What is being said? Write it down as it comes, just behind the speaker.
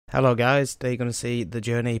Hello guys, today you're going to see The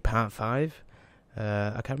Journey Part 5. I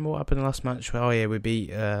can't remember what happened in the last match. Oh yeah, we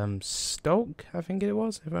beat Stoke, I think it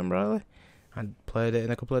was, if I remember rightly. I played it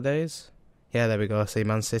in a couple of days. Yeah, there we go, I see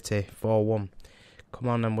Man City, 4-1. Come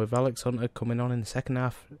on, and with Alex Hunter coming on in the second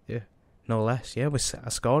half, yeah, no less. Yeah, I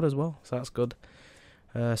scored as well, so that's good.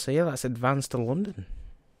 So yeah, let's advance to London.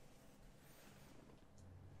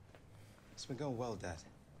 It's been going well, Dad.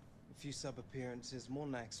 A few sub-appearances, more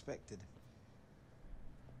than I expected.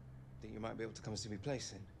 Think you might be able to come and see me play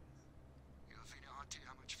soon? You have any idea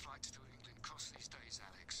how much flights to England cost these days,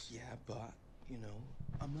 Alex? Yeah, but, you know,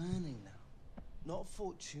 I'm earning now. Not a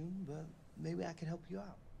fortune, but maybe I can help you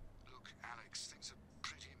out. Look, Alex, things are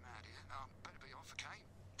pretty mad here. Better be off, okay?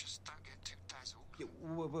 Just don't get too dazzled. Yeah,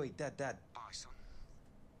 wait, Dad. Bye, son.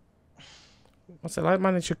 What's it like,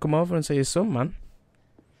 man? You should come over and see your son, man.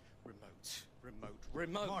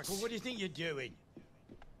 Remote. Michael, what do you think you're doing?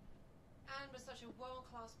 And with such a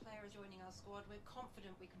world-class player joining our squad, we're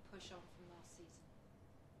confident we can push on from last season.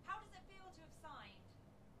 How does it feel to have signed?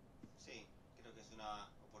 Sí, creo que es una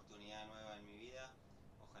oportunidad nueva en mi vida.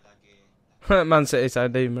 Ojalá que Man City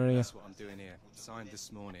side, Di Maria. That's what I'm doing here. Signed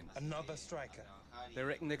this morning. Another striker. They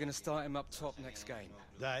reckon they're going to start him up top next game.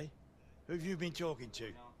 They? Who have you been talking to?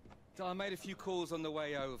 I made a few calls on the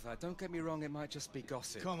way over. Don't get me wrong, it might just be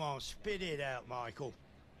gossip. Come on, spit it out, Michael.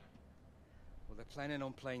 Well, they're planning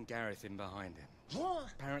on playing Gareth in behind him. What?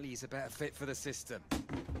 Apparently he's a better fit for the system.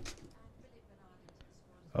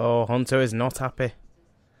 Oh, Hunter is not happy.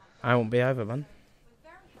 I won't be either, man.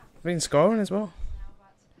 Been scoring as well.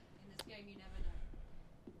 In this game, you never know.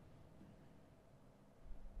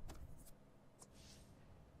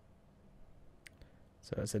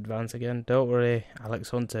 So let's advance again. Don't worry, Alex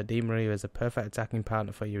Hunter, Di Maria is a perfect attacking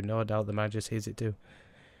partner for you. No doubt the manager sees it too.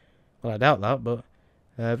 Well, I doubt that, but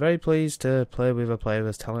very pleased to play with a player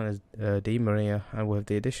as talented as Di Maria, and with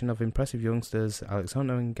the addition of impressive youngsters Alex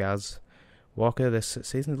Hunter and Gaz Walker, this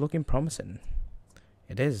season is looking promising.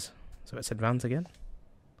 It is. So let's advance again.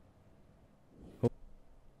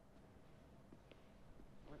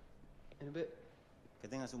 En a bit. Que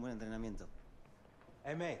tengas un buen entrenamiento.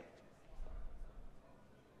 Hey, mate.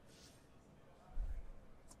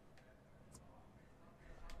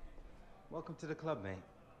 Welcome to the club, mate.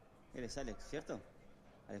 Eres Alex, ¿cierto?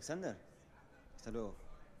 Alexander. Hasta luego.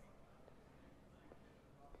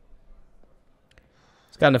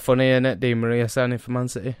 It's kind of funny, isn't it? Di Maria signing for Man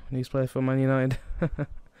City when he's played for Man United.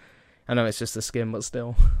 I know it's just a skin, but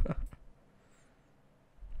still.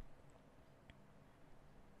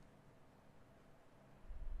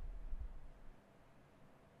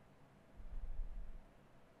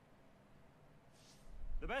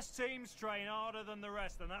 The best teams train harder than the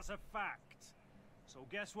rest, and that's a fact. So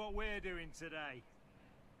guess what we're doing today?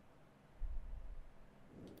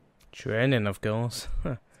 Training, of course.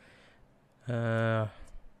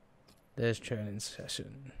 There's training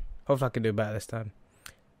session. Hopefully I can do better this time.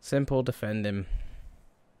 Simple defending.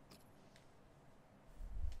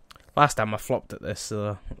 Last time I flopped at this,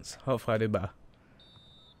 so hopefully I do better.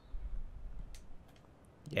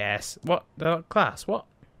 Yes. What? They're not class? What?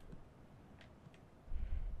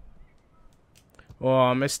 Oh,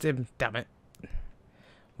 I missed him. Damn it.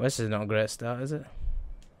 Well, this is not a great start, is it?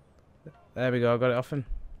 There we go. I got it off him.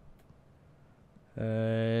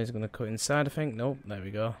 He's going to cut inside, I think. Nope. There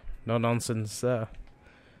we go. No nonsense there.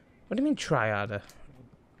 What do you mean try harder?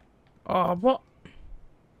 Oh, what?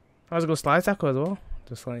 I was going to slide tackle as well.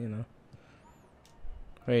 Just like, you know.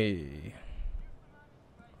 Hey.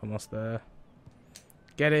 Almost there.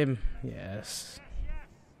 Get him. Yes.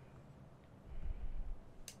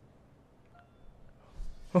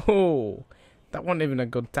 Oh, that wasn't even a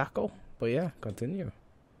good tackle. But yeah, continue.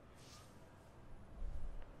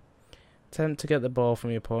 Attempt to get the ball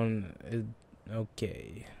from your opponent is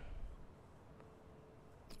okay.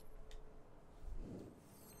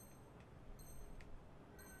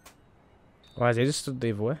 Why has he just stood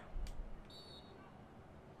the other way?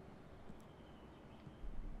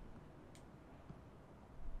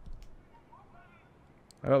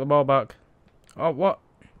 I got the ball back. Oh, what?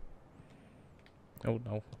 Oh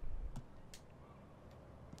no.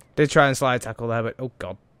 Did try and slide tackle there, but oh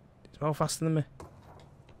god. He's well faster than me.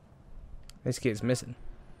 This kid's missing.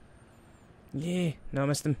 Yeah, no, I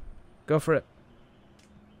missed him. Go for it.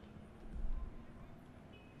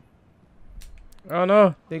 Oh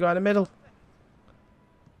no, they got in the middle.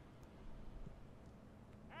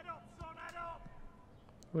 Head up, son, head up!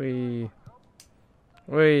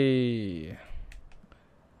 Wee.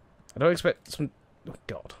 I don't expect some... Oh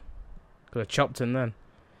god. Could have chopped him then.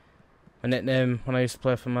 My nickname when I used to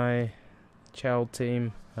play for my child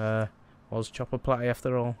team was Chopper Platty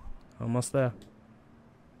after all. Almost there.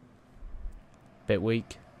 Bit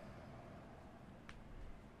weak.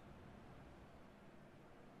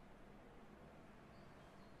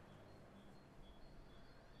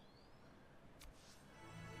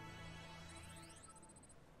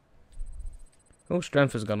 Oh,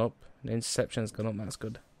 strength has gone up. The interception's gone up. That's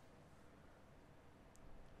good.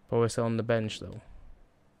 But we're still on the bench though.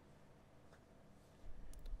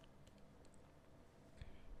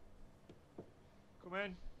 Come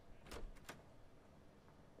in.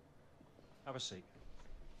 Have a seat.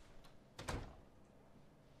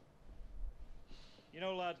 You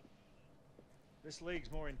know, lad, this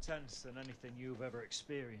league's more intense than anything you've ever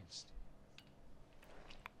experienced.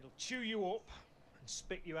 It'll chew you up and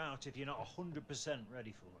spit you out if you're not 100%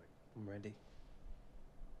 ready for it. I'm ready.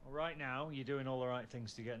 Well, right now, you're doing all the right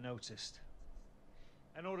things to get noticed.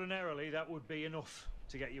 And ordinarily, that would be enough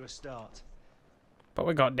to get you a start. But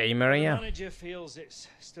we got Deemer The here. manager feels it's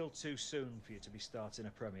still too soon for you to be starting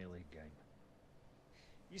a Premier League game.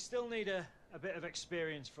 You still need a bit of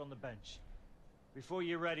experience from the bench before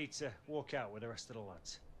you're ready to walk out with the rest of the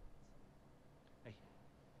lads. Hey,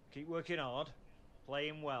 keep working hard,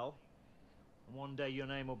 playing well, and one day your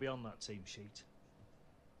name will be on that team sheet.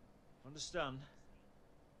 Understand?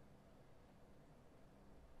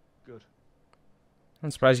 Good.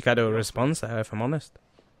 I'm surprised you can't do a response there, if I'm honest.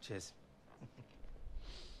 Cheers.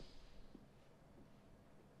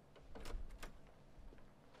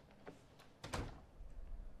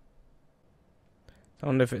 I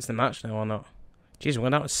wonder if it's the match now or not. Jeez, we're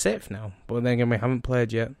out of sixth now. But then again, we haven't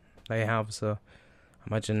played yet. They have, so I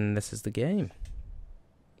imagine this is the game.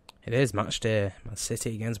 It is match day. Man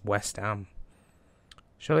City against West Ham.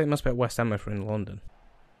 Surely it must be at West Ham if we're in London.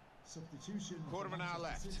 Quarter of an hour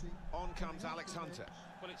left. On comes Alex Hunter.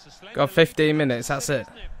 Got 15 minutes, that's it.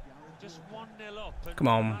 Come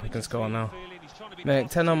on, we can score now. Make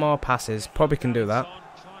 10 or more passes. Probably can do that.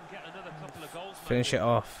 Finish it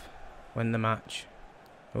off. Win the match.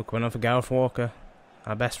 We're coming on for Gareth Walker,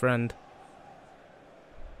 our best friend.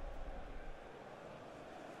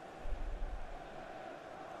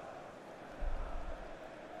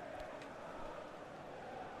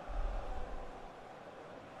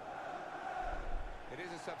 It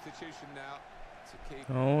is a substitution now to keep.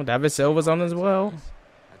 Oh, David Silva's on as well.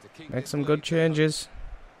 Make some good changes.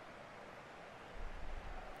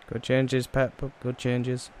 Good changes, Pep. Good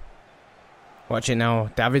changes. Watch it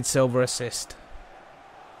now. David Silva assist.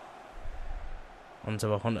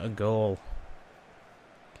 Onto a Hunter goal.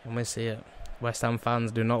 Can we see it? West Ham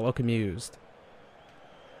fans do not look amused.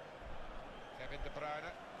 Kevin De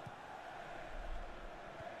Bruyne.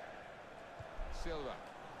 Silva.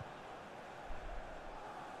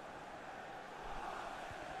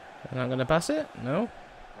 They're not going to pass it? No.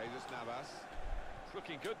 Jesus Navas. It's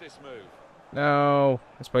looking good, this move. No.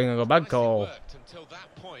 It's probably going to go bad call. Worked until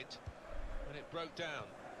that point when it broke down.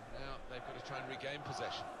 Now they've got to try and regain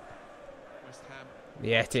possession. West Ham.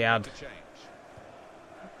 The Etihad. To change.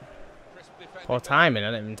 Crisp defending Poor there. timing,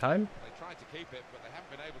 isn't it? In time. They tried to keep it, but they haven't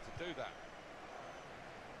been able to do that.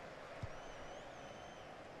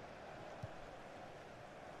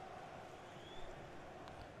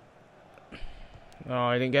 Oh,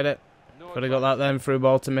 I didn't get it. No Could have got that then. Through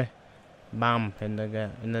ball to me. Bam. In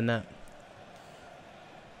the net.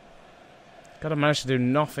 God, I managed to do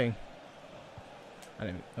nothing.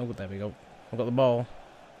 Oh, there we go. I've got the ball.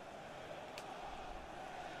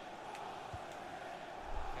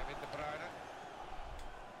 Kevin De Bruyne.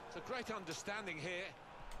 It's a great understanding here.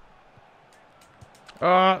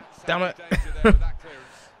 Oh, damn it. Danger there with that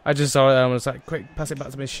clearance. I just saw it and was like, quick, pass it back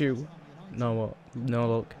to my shoe. No, what? No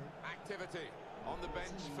look. Activity on the bench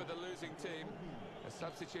for the losing team. A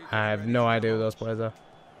substitute. I have no idea who those players are.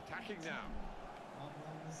 Attacking now.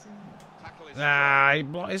 Tackle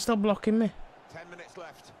is He's still blocking me. 10 minutes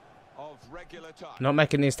left of regular time. Not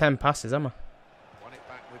making these 10 passes, am I? Won it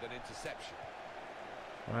back with an interception.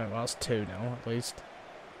 Right, well, that's 2 now, at least.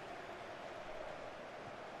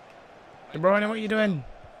 De Bruyne, what are you doing?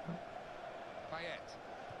 Payet.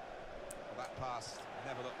 Well, that pass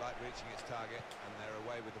never looked like reaching its target, and they're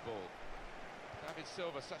away with the ball. David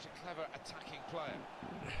Silva, such a clever attacking player.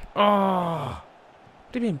 Oh!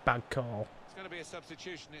 What do you mean, bad call? It's going to be a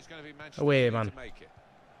substitution. It's going to be Manchester Away, City man. to make it.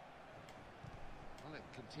 Well, it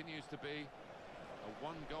continues to be a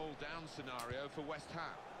one-goal down scenario for West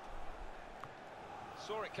Ham.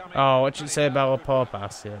 Saw it coming. Oh, what did you say about a poor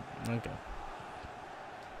pass? Yeah, okay.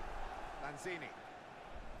 Lanzini.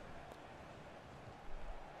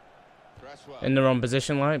 Cresswell. In the wrong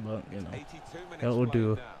position, like, but, you know. 82 minutes It'll played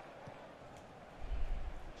do. now.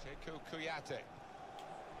 Shekou Kouyaté.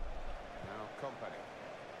 Now Company.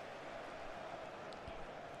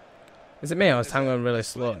 Is it me or is time going really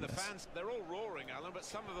slow? The fans, they're all roaring but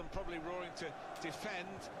some of them probably roaring to defend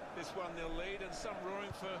this 1-0 lead, and some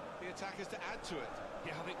roaring for the attackers to add to it.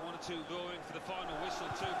 Yeah, I think one or two roaring for the final whistle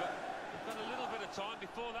too, but we've got a little bit of time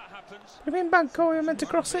before that happens. What do you mean back goal? You're meant to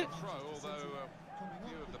cross it.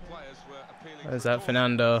 There's that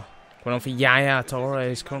Fernando. Going on for Yaya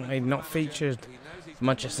Torres, currently not featured for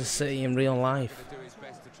Manchester City in real life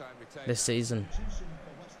this season.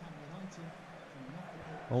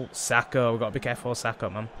 Oh, Saka. We've got to be careful of Saka,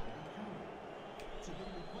 man.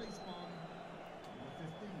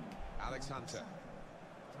 Alex Hunter.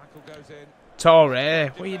 Tackle goes in. Torre,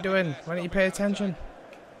 what are you doing? Why don't you pay attention?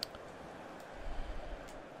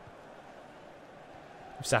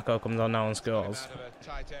 If Saka comes on now and scores. Out of a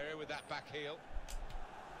tight area with that back heel.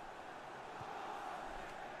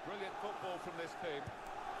 Brilliant football from this team.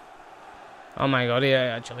 Oh my god,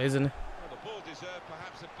 yeah, actually, isn't it? Well, the ball deserved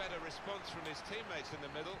perhaps a better response from his teammates in the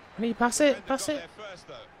middle. Can you pass it? Pass it. First,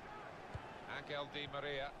 though. Angel Di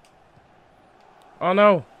Maria. Oh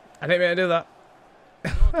no, I didn't mean to do that.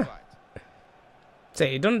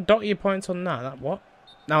 See, you don't dot your points on that. That what?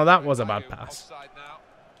 Now that was a bad pass.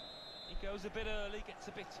 He goes a bit early, gets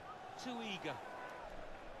a bit too eager.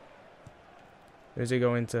 Who's he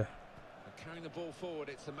going to? Carrying the ball forward,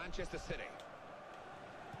 it's the Manchester City.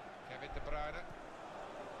 Kevin De Bruyne.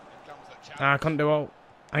 Here comes the challenge. I can't do all.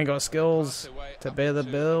 I ain't got skills to pay the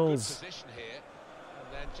bills. Position here, and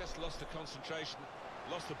then just lost the concentration,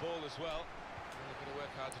 lost the ball as well. And they're going to work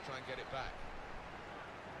hard to try and get it back.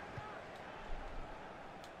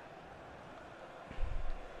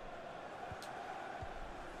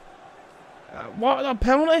 What, a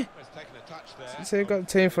penalty? He's taken a touch there. So you've got a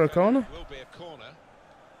team for a corner? Will be a corner.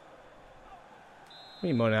 What are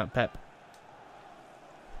you moaning at, Pep?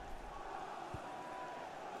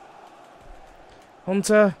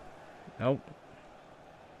 Hunter? Nope.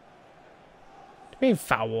 What do you mean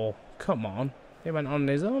foul? Come on. He went on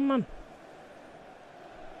his own, man.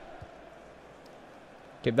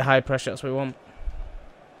 Keep the high pressure, that's what we want.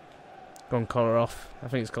 Go on, collar off. I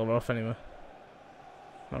think it's collar off anyway.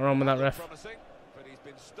 Not wrong with that, ref. Promising, but he's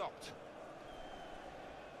been stopped.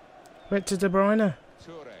 Wait to De Bruyne.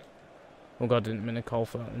 Toure. Oh god, didn't mean to call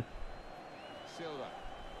for that then. Silva.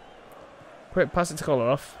 Quick, pass it to collar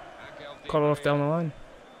off. Collar off down the line.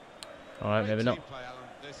 Alright, maybe not.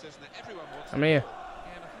 I'm here.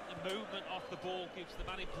 Yeah, and I think the movement off the ball gives the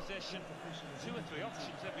man in possession 2 or 3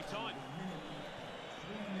 options every time.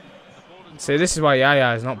 See, this is why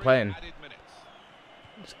Yaya is not playing.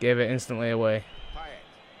 Just gave it instantly away.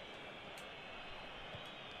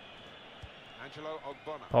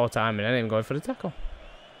 Poor timing, I didn't even go for the tackle.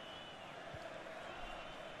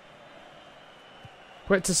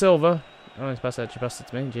 Quick to Silva. Oh, he's passed it to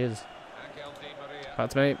me, jeez. Back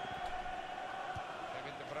to me.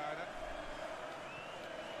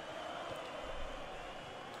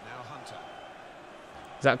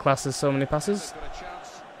 Is that class as so many passes?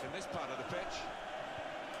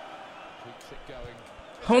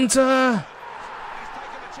 Hunter!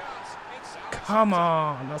 Come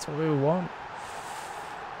on, that's what we want.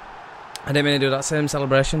 I didn't mean to do that same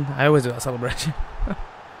celebration. I always do that celebration.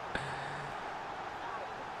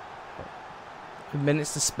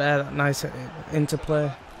 Minutes to spare, that nice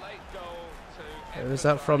interplay. Was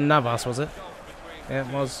that from Navas, was it? Yeah,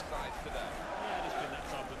 it was.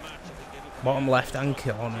 Bottom left hand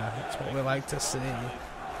corner, that's what we like to see.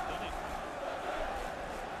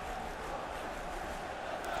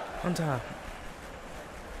 Hunter.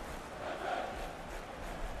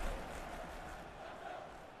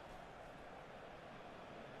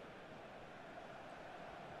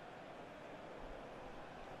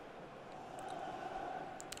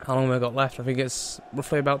 How long have we got left? I think it's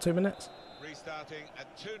roughly about 2 minutes. Restarting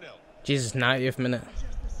at 2-0. Jesus, 90th minute.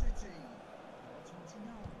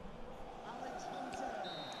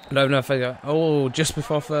 I don't know if I got... Oh, just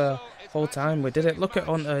before the whole time we did it. Look at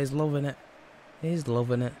Hunter, he's loving it. He's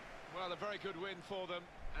loving it. Well, a very good win for them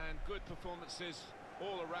and good performances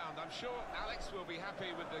all around. I'm sure Alex will be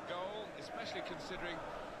happy with the goal, especially considering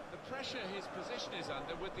the pressure his position is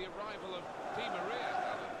under with the arrival of Di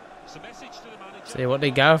Maria. It's a message to the manager. See, what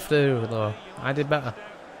did Gareth do, though? I did better.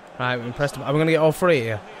 Right, we're impressed. Are we going to get all 3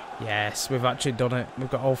 here? Yes, we've actually done it.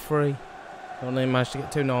 We've got all 3. Only managed to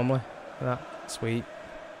get 2 normally. Look at that. Sweet.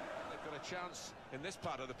 They've got a chance in this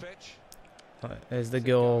part of the pitch. Right, there's the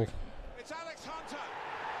goal. It's Alex Hunter.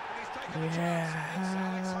 And he's taken a chance. It's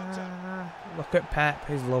Alex Hunter. Look at Pep.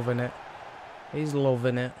 He's loving it. He's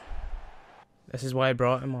loving it. This is why I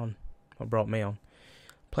brought him on. Or brought me on.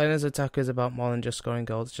 Playing as attacker is about more than just scoring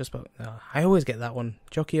goals. It's just about... I always get that one.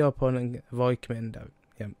 Jockey your opponent and avoid committing doubt.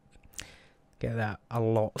 Yeah. Get that a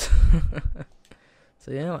lot.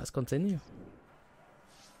 So yeah, let's continue.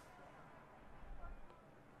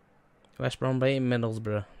 West Brom beating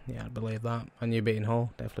Middlesbrough. Yeah, I'd believe that. And you beating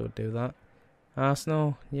Hull. Definitely would do that.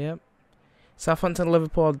 Arsenal. Yep. Southampton,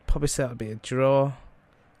 Liverpool. I'd probably say that'd be a draw.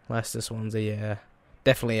 Leicester, Swansea. Yeah.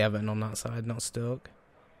 Definitely Everton on that side, not Stoke.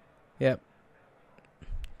 Yep.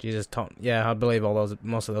 Jesus, top. Yeah, I'd believe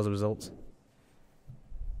most of those results.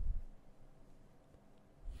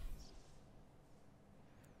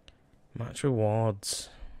 Match rewards.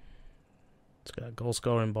 It's got a goal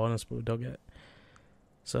scoring bonus, but we don't get it.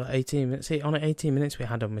 So 18 minutes. See, on 18 minutes we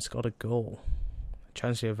had them, we scored a goal.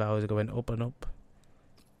 Transfer values are going up and up.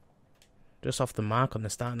 Just off the mark on the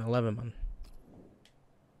starting 11, man.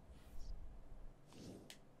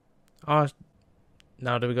 Oh,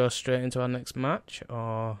 now do we go straight into our next match,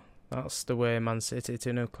 or that's the way Man City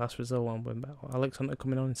 2-0 class result one win back? Alexander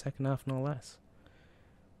coming on in second half, no less.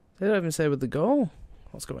 They don't even say with the goal.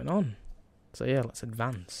 What's going on? So yeah, let's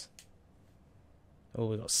advance. Oh,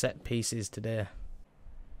 we got set pieces today.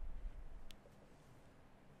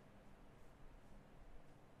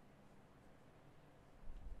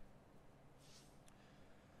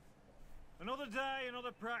 Another day,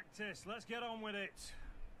 another practice. Let's get on with it.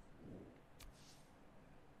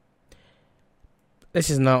 This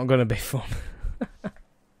is not going to be fun.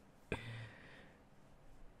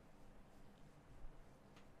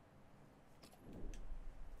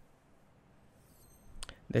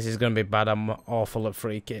 This is going to be bad. I'm awful at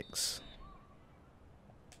free kicks.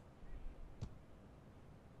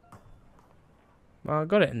 Well, I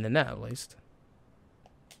got it in the net at least.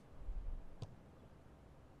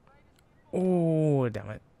 Oh, damn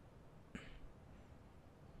it.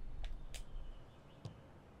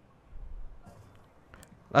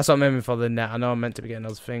 That's what made me for the net. I know I'm meant to be getting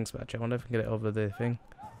those things, but actually I wonder if I can get it over the thing.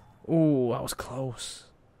 Ooh, that was close.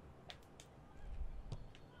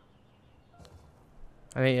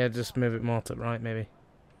 I think, yeah, just move it more to the right, maybe.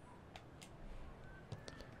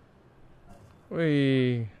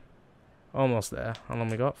 Whee. Almost there. How long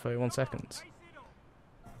we got? 31 seconds.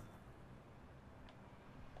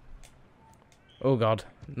 Oh, God.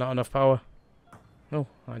 Not enough power. Oh,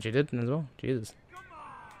 actually did as well. Jesus.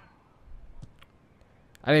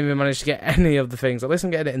 I didn't even manage to get any of the things. At least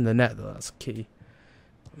I'm getting it in the net, though. That's key.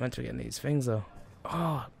 I'm meant to be getting these things, though.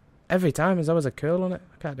 Oh, every time there's always a curl on it.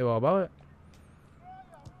 I can't do all about it.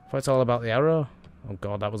 I thought it's all about the arrow. Oh,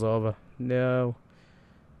 God, that was over. No.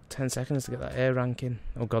 10 seconds to get that A ranking.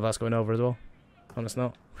 Oh, God, that's going over as well. No, it's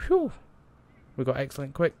not. Whew. We got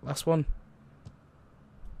excellent quick. Last one.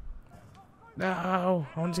 No.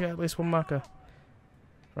 I want to get at least one marker.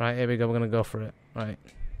 Right, here we go. We're going to go for it. Right.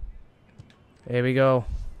 Here we go.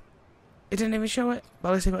 It didn't even show it. But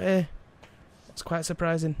at least he got A. It's quite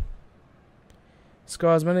surprising.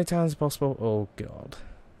 Score as many times as possible. Oh, God.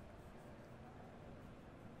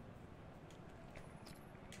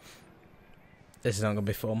 This is not going to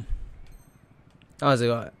be fun. Oh, has it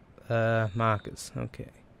got markers? Okay.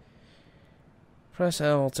 Press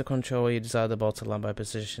L to control where you desire the ball to land by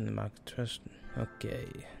position the marker. Okay.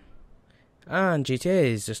 And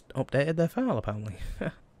GTA has just updated their file, apparently.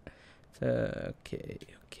 Okay.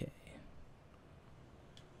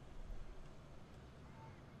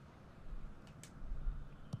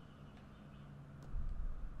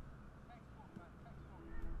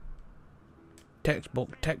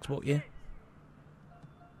 Textbook, yeah.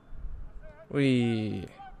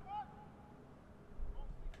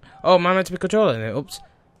 Oh, am I meant to be controlling it? Oops.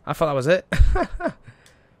 I thought that was it.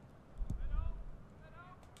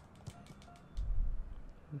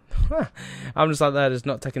 I'm just like that, just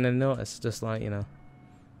not taking any notice. Just like, you know.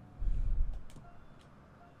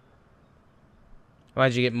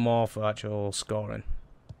 Why'd you get more for actual scoring?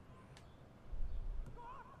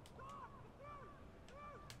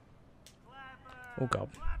 Oh, God.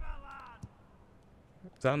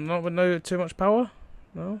 Is that not with no too much power?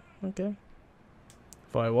 No? Okay.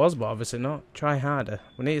 Thought it was, but obviously not. Try harder.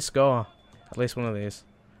 We need to score. At least one of these.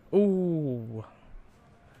 Ooh.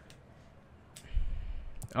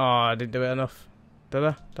 Oh, I didn't do it enough. Did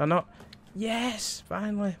I? Did I not? Yes!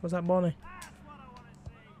 Finally. Was that Bonnie?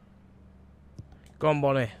 Go on,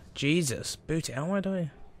 Bonnie. Jesus. Boot it out, why don't you?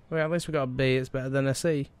 Well, at least we got a B. It's better than a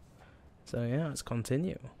C. So, yeah, let's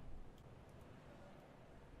continue.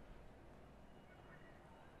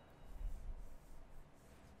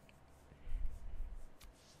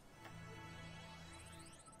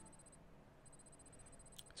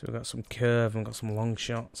 So we've got some curve and got some long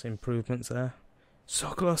shots, improvements there. So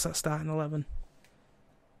close that starting 11.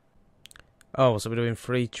 Oh, so we're doing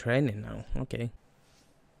free training now. Okay.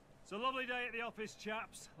 It's a lovely day at the office,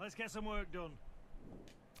 chaps. Let's get some work done.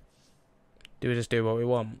 Do we just do what we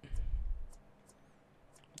want?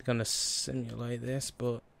 We're going to simulate this,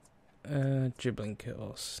 but Dribbling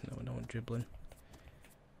course. No, I don't want dribbling.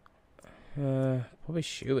 Probably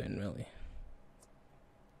shooting, really.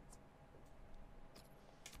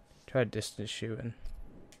 Try distance shooting.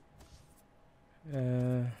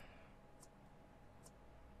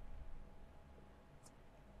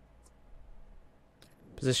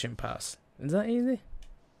 Position pass. Is that easy?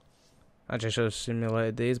 Actually, I should have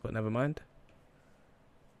simulated these, but never mind.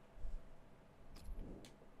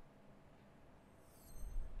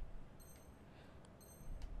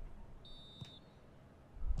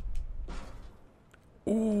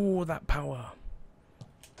 Ooh, that power.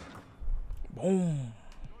 Boom.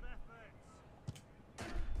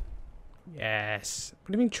 Yes. What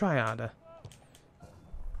do you mean try harder?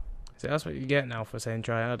 See, that's what you get now for saying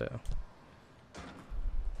try harder.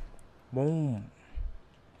 Boom.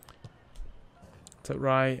 Took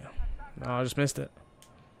right. No, I just missed it.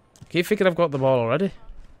 Keep thinking I've got the ball already.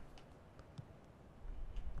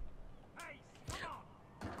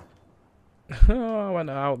 Oh, I went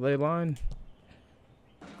out the line.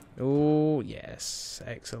 Oh, yes.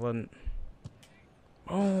 Excellent.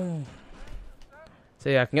 Oh.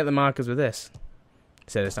 See, I can get the markers with this.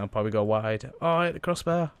 See, this now probably go wide. Oh, hit the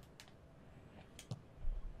crossbar.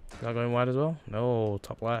 Is that going wide as well? No,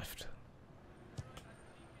 top left.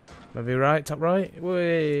 Maybe right, top right.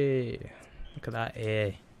 Whee! Look at that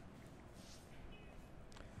A.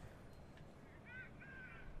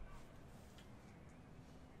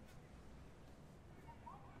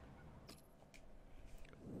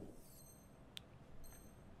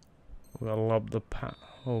 We're gonna lob the pat.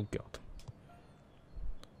 Oh god.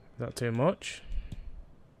 Is that too much?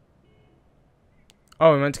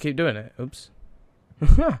 Oh, we meant to keep doing it. Oops.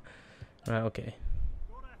 Right, okay.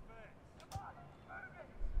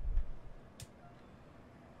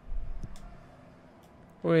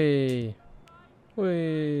 Whee!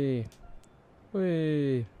 Whee!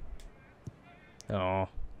 Whee! Oh.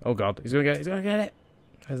 Oh god. He's gonna get it. He's gonna get it.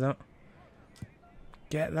 There's that.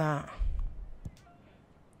 Get that.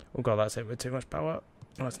 Oh god, that's it with too much power.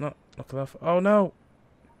 No, it's not. Knock it off. Oh no!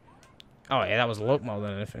 Oh yeah, that was luck more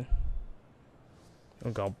than anything.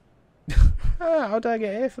 Oh god. How did I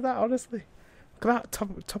get here for that, honestly? Look at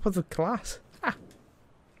that, top of the class. Ah.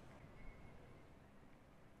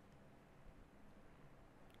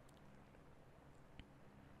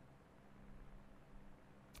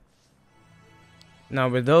 Now,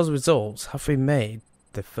 with those results, have we made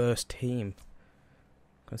the first team?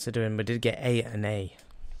 Considering we did get A and A.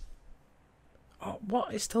 Oh,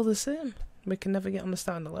 what? It's still the same. We can never get on the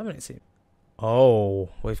starting 11, it seems. Oh,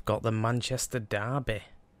 we've got the Manchester Derby.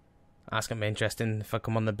 That's going to be interesting if I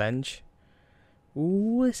come on the bench.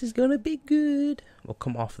 Ooh, this is going to be good. We'll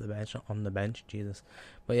come off the bench, not on the bench. Jesus.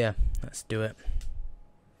 But yeah, let's do it.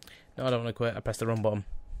 No, I don't want to quit. I pressed the wrong button.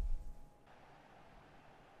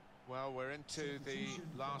 Well, we're into the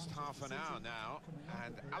last half an hour now,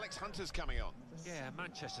 and Alex Hunter's coming on. Yeah,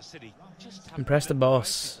 Manchester City just Impress the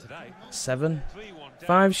boss. 7,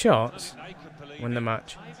 5 shots. Win the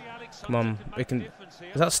match. Come on, we can.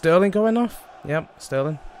 Is that Sterling going off? Yep,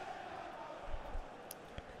 Sterling.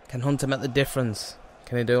 Can Hunter make the difference?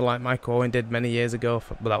 Can he do like Mike Owen did many years ago?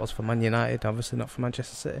 But that was for Man United, obviously not for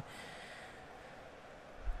Manchester City.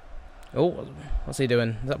 Oh, what's he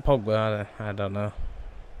doing? Is that Pogba? I don't know.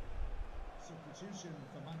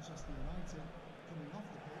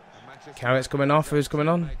 Carrot's coming off. Who's coming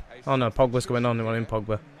on? Oh no, Pogba's coming on. They want in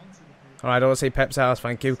Pogba. Alright, I don't see Pep's house.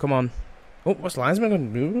 Thank you. Come on. Oh, what's linesman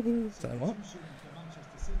going? What?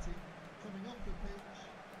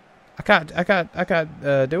 I can't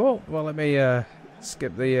do it. Well, let me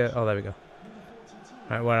skip the. Oh, there we go.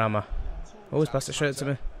 Right, where am I? Oh, he's passed the shirt to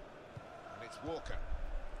me.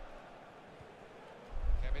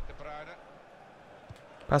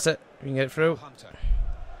 Pass it. You can get it through.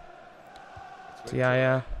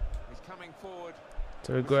 Tiaya.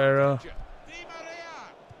 To Aguero.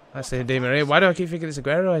 I say Di Maria. Why do I keep thinking it's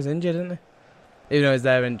Aguero? He's injured, isn't he? Even though he's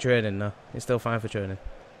there in training, though. He's still fine for training.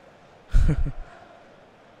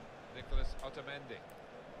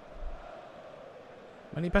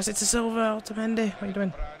 When you pass it to Silva, Otamendi. What are you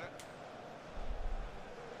doing?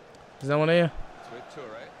 Is that one here?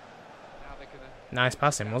 Nice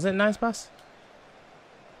passing, was it? Nice pass.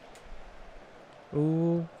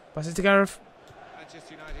 Ooh, pass it to Gareth.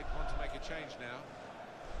 Manchester United want to make a change now.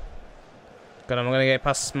 God, I'm gonna get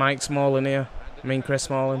past Mike Smalling here. I mean Chris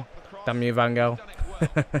Smalling. Damn you, Van Gaal. Well,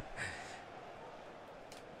 he's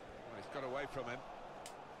got away from him.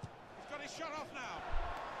 He's got his shot off now.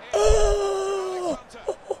 Oh!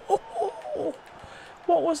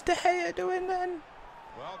 What was De Gea doing then?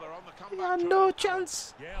 Well, they're on the comeback. He had no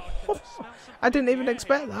chance. I didn't even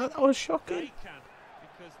expect that. That was shocking.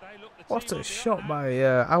 What a shot by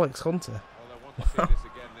Alex Hunter. Well, I want to see this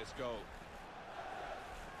again, this goal.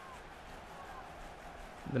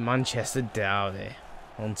 The Manchester Derby.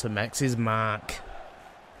 Hunter makes his mark.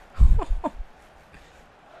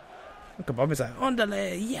 Look at Bobby's like,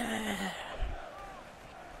 underlay, yeah.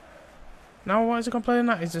 Now why is he complaining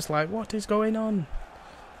that? He's just like, what is going on?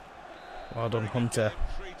 Well done, Hunter.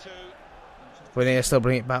 We need to still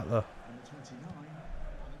bring it back though.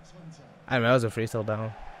 I mean, that was a free still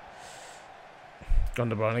down. Go on,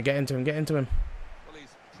 De Bruyne, get into him, get into him. Well,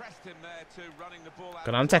 he's pressed him there to running the ball out.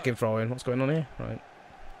 God, I'm taking throw in. What's going on here? Right.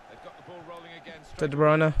 They've got the ball rolling again. To De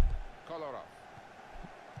Bruyne. Kolarov.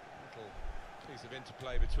 Little piece of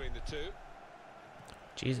interplay between the two.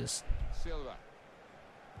 Jesus. Silva.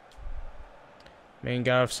 Me and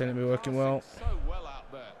Gareth seem to be working well. So well out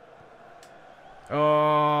there.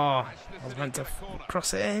 Oh, I was meant to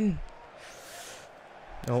cross it in.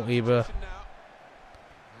 Oh, Ibra.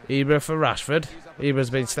 Ibra for Rashford. Ibra's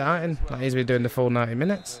been starting. Like he's been doing the full 90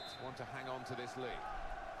 minutes. Want to hang on to this lead.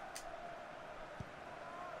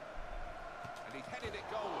 And he's headed it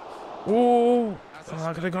goalwards. Oh,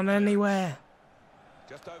 I could have gone anywhere.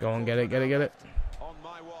 Go on, get it, get it, get it. On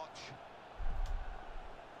my watch.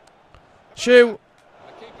 Shoot.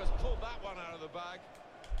 The keeper's pulled that one out of the bag.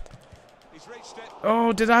 He's reached it.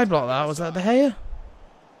 Oh, did I block that? Was that De Gea?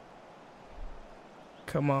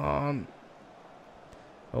 Come on.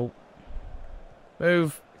 Oh.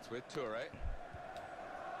 Move. It's with Toure.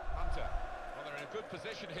 Hunter. Well, they're in a good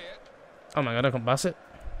position here. Oh my god, I can't pass it.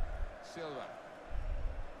 Silva.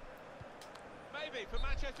 Maybe for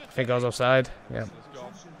Manchester. I think I was offside. Yeah.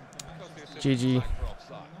 GG.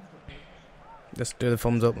 Just do the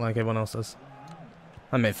thumbs up like everyone else does.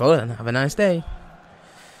 I'm Fulham. Have a nice day.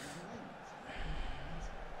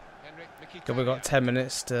 Good, we've got 10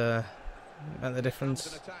 minutes to make the difference.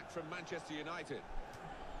 An attack from Manchester United.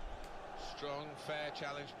 Strong, fair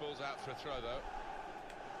challenge, balls out for a throw though.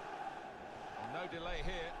 No delay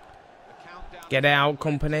here. The countdown. Get out,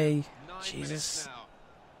 company. Jesus.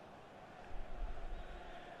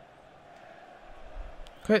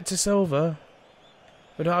 Quick to Silva.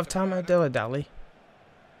 We don't have time to dilly-dally.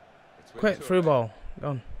 Quick, through ball. Go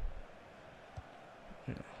on.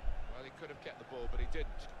 Well, he could have kept the ball, but he didn't.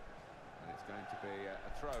 And it's going to be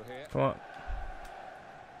a throw here. Come on.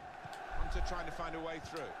 Hunter trying to find a way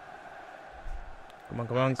through. Come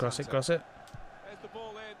on, cross it, cross it. There's the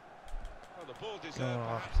ball in. Well, the ball deserved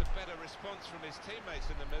perhaps a better response from his teammates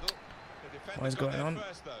in the middle. The defender What is going on?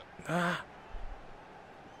 first, though. Ah.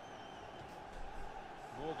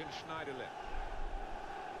 Morgan Schneiderlin.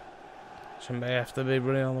 Shouldn't they have to be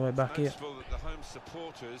running all the way back here? It's noticeable that the home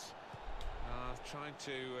supporters are trying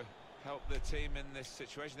to help their team in this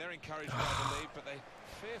situation. They're encouraged by the lead, but they're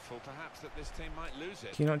fearful perhaps that this team might lose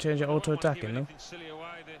it. Can you not change it auto attacking, no? Silly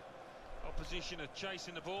away. The opposition are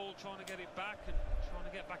chasing the ball, trying to get it back and trying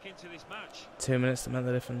to get back into this match. 2 minutes to make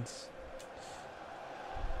the difference.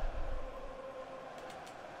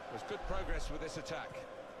 There's good progress with this attack.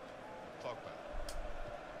 Pogba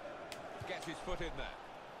gets his foot in there.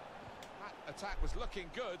 That attack was looking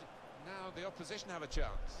good. Now the opposition have a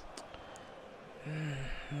chance.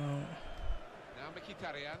 No. Now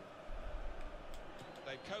Mkhitaryan.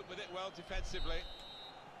 They cope with it well defensively.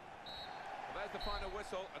 Well, there's the final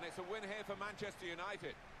whistle, and it's a win here for Manchester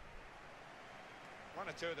United. One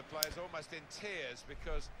or two of the players almost in tears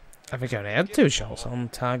because I think I only had 2 shots on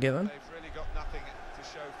target then. they've really got nothing to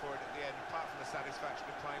show for it at the end, apart from the satisfaction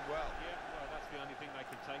of playing well. Yeah, well, that's the only thing they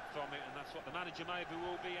can take from it, and that's what the manager maybe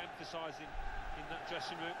will be emphasising in that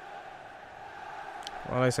dressing room.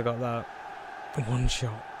 Well, at least I got that 1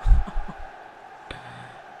 shot.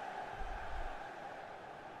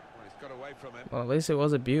 Well, he's got away from him. Well, at least it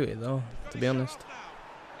was a beauty though, to be honest.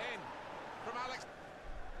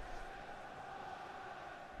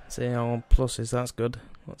 See how pluses, that's good.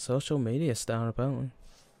 What social media star apparently.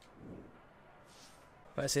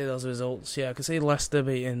 Let's see those results. Yeah, I can see Leicester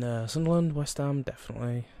beating Sunderland, West Ham,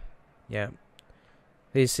 definitely. Yeah.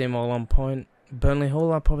 These seem all on point. Burnley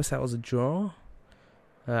Hull, I'd probably say it was a draw.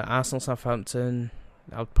 Arsenal Southampton,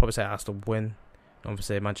 I'd probably say Arsenal win.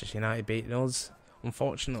 Obviously Manchester United beating us,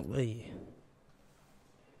 unfortunately.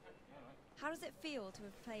 How does it feel to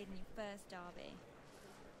have played in your first derby?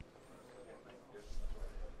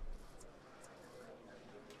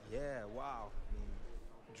 Yeah, wow. I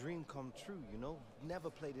mean, dream come true, you know? Never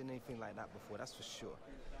played in anything like that before, that's for sure.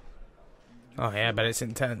 Oh yeah, but it's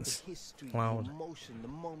intense. The history, Loud. the emotion, the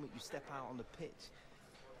moment you step out on the pitch,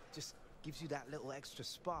 just gives you that little extra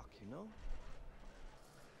spark, you know?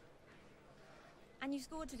 And you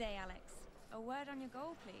scored today, Alex. A word on your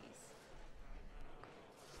goal, please.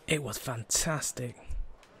 It was fantastic.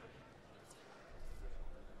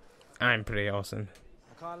 I'm pretty awesome.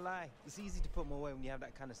 I can't lie. It's easy to put them away when you have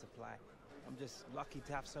that kind of supply. I'm just lucky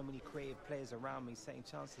to have so many creative players around me setting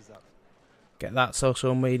chances up. Get that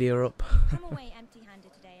social media up. Come away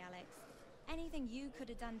empty-handed today, Alex. Anything you could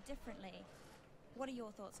have done differently? What are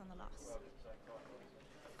your thoughts on the loss?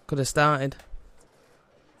 Could have started.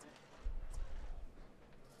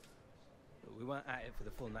 We weren't at it for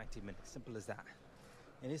the full 90 minutes. Simple as that.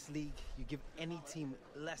 In this league, you give any team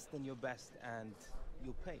less than your best and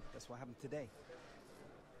you'll pay. That's what happened today.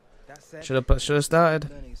 That said, Should have started.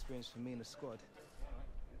 Learning experience for me and the squad.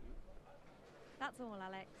 That's all,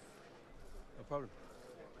 Alex. No problem.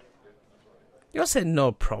 You don't say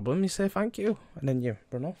no problem, you say thank you, and then you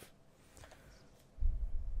run off.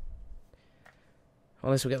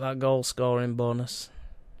 Unless we get that goal scoring bonus.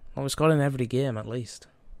 Well, we scored in every game at least.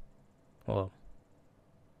 Well,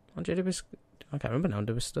 I can't remember now.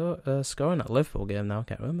 Did we score in that Liverpool game now? I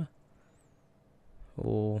can't remember.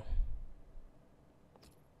 Oh.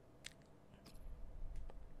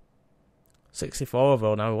 64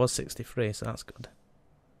 overall now. It was 63, so that's good.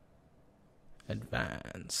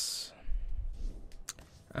 Advance.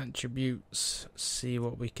 Attributes. See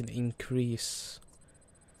what we can increase.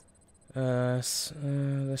 Let's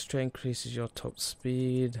try increases your top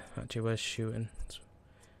speed. Actually, where's shooting?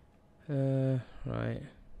 Right.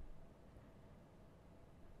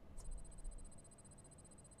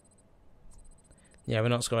 Yeah, we're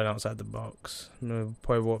not scoring outside the box. We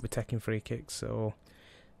probably won't be taking free kicks, so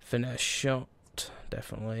finesse shot,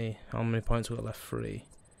 definitely. How many points we got left? 3.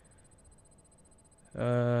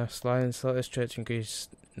 Sliding slightly stretch increase.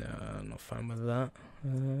 No, I'm not fine with that.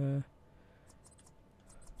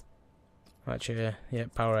 Actually, yeah,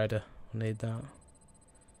 power header. We'll need that.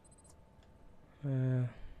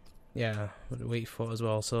 Yeah, with a weak foot as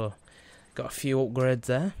well, so got a few upgrades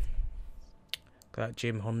there. Got that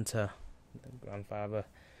Jim Hunter, the grandfather.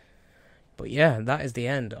 But yeah, that is the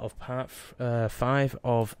end of part 5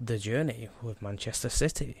 of the journey with Manchester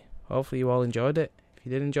City. Hopefully you all enjoyed it. If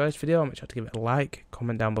you did enjoy this video, make sure to give it a like,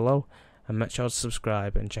 comment down below, and make sure to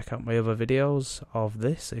subscribe and check out my other videos of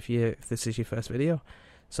this if this is your first video.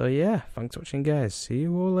 So yeah, thanks for watching, guys. See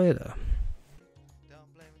you all later.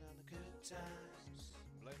 Don't blame it on the good times,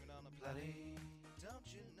 blame it on the Platty. Don't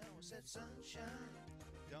you know it's that sunshine?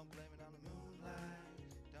 Don't blame it on the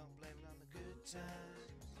moonlight, don't blame it on the good times,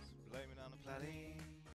 blame it on the Platty.